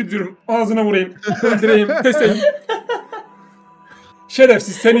 Nefret ediyorum. Ağzına vurayım. Öldüreyim. Peseyim.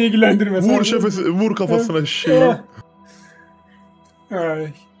 Şerefsiz seni ilgilendirmez. Vur kafasına şeyi.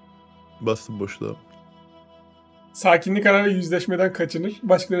 Ay. Bastım boşluğa. Sakinlik arar ve yüzleşmeden kaçınır.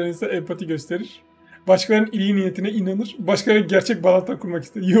 Başkalarına ise empati gösterir. Başkalarının iyi niyetine inanır. Başkalarıyla gerçek bağlantılar kurmak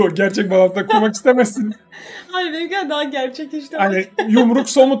ister. Yok gerçek bağlantılar kurmak istemezsin. Hayır benimki daha gerçek işte. Hani yumruk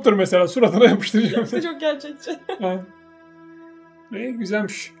somuttur mesela. Suratına yapıştıracağım. Çok gerçekçi.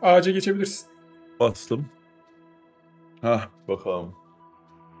 Güzelmiş. Ağaca geçebilirsin. Bastım. Hah bakalım.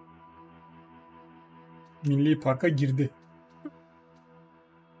 Milli Park'a girdi.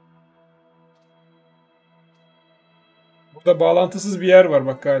 Burada bağlantısız bir yer var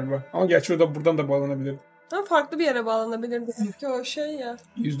bak galiba. Ama gerçi buradan da bağlanabilir. Ama farklı bir yere bağlanabilirdi. Çünkü o şey ya.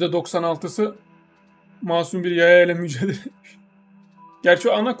 %96'sı masum bir yaya ile mücadele etmiş. Gerçi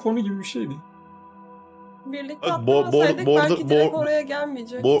o ana konu gibi bir şeydi. Birlikte Bak, atlamasaydık belki direkt oraya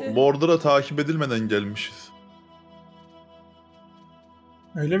gelmeyecekti. Border'a takip edilmeden gelmişiz.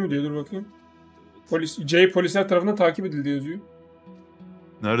 Öyle mi diyor? Dur bakayım. Polisler tarafından takip edildi yazıyor.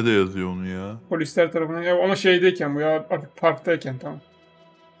 Nerede yazıyor onu ya? Polisler tarafından. Ya ama şeydeyken bu ya, artık parktayken, tamam.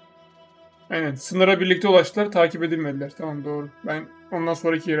 Aynen. Sınıra birlikte ulaştılar, takip edilmediler. Tamam, doğru. Ben ondan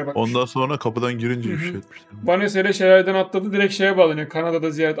sonraki yere bakmışım. Ondan sonra kapıdan girince bir şey etmişler. Vanessa ile şelaleden atladı, direkt şeye bağlanıyor.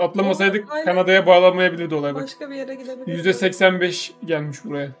 Kanada'da ziyaret. Atlamasaydık Kanada'ya bağlanmayabilirdi olay bak. Başka bir yere gidebilirdi. %85 gelmiş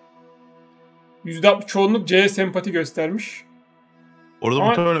buraya. %60 çoğunluk C'ye sempati göstermiş. Orada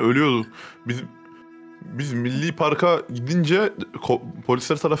muhtemelen ölüyordu. Biz Milli Park'a gidince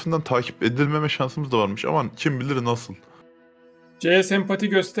polisler tarafından takip edilmeme şansımız da varmış ama kim bilir nasıl. C'ye sempati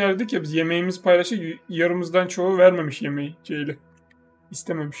gösterdik ya, biz yemeğimiz paylaştık. Yarımızdan çoğu vermemiş yemeği C'yle.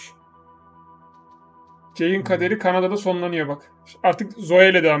 İstememiş. C'nin kaderi Kanada'da sonlanıyor bak. Artık Zoe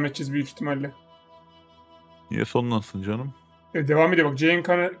ile devam edeceğiz büyük ihtimalle. Niye sonlansın canım? Devam ediyor bak. C'nin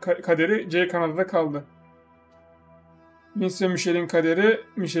kaderi C Kanada'da kaldı. Vince ve Michelle'in kaderi,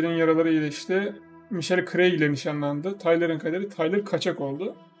 Michelle'in yaraları iyileşti. Michelle Craig ile nişanlandı. Tyler'ın kaderi, Tyler kaçak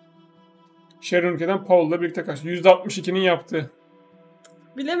oldu. Sharon ülkeden Paul'la birlikte kaçtı. %62'nin yaptığı.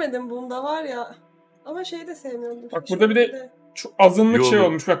 Bilemedim bunda var ya. Ama şeyi de sevmiyorum. Bak burada bir de azınlık şey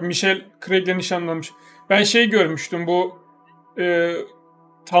olmuş. Bak Michelle Craig'le nişanlanmış. Ben şey görmüştüm bu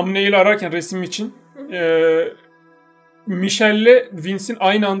thumbnail ararken resim için. Michelle'le Vince'in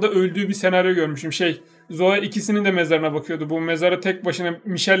aynı anda öldüğü bir senaryo görmüşüm. Zoe ikisinin de mezarına bakıyordu. Bu mezara tek başına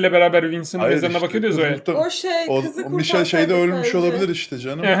Michelle'le beraber Vince'in mezarına bakıyordu ya Zoe. O kızı kurtarsaydık Michelle şeyde ölmüş bence. olabilir işte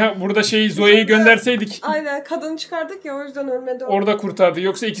canım. Burada Zoe'yi gönderseydik. Aynen, kadını çıkardık ya, o yüzden ölmedi. Orada kurtardı.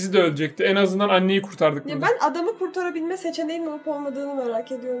 Yoksa ikisi de ölecekti. En azından anneyi kurtardık. Ya ben adamı kurtarabilme seçeneğinin olup olmadığını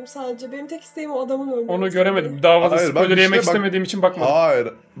merak ediyorum sadece. Benim tek isteğim o adamın ölmesi. Onu göremedim. Daha fazla spoiler yemek istemediğim için bakmadım.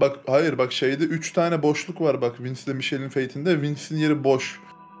 Hayır bak şeyde 3 tane boşluk var bak Vince ile Michelle'in fate'inde. Vince'in yeri boş.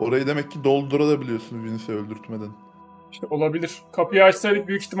 Orayı demek ki doldurabiliyorsun Vince'i öldürtmeden. İşte olabilir. Kapıyı açsaydık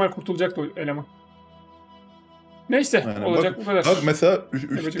büyük ihtimal kurtulacaktı o eleman. Neyse, Aynen. olacak bu kadar. Bak mesela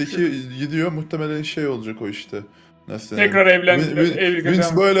üstteki gidiyor muhtemelen şey olacak o işte. Nasıl tekrar evlilik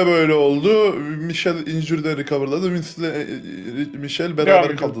Vince böyle oldu. Michelle injury'den recoverladı. Vince ile Michelle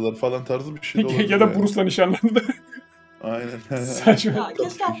beraber kaldılar falan tarzı bir şey de olabilir. Ya da Bruce'la nişanlandı. Aynen. Saçma. Ya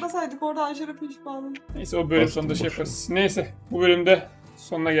keşke atlasaydık, orada aşırı pişmanım. Neyse, o bölüm sonunda şey yaparız. Neyse, bu bölümde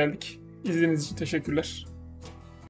sonuna geldik. İzlediğiniz için teşekkürler.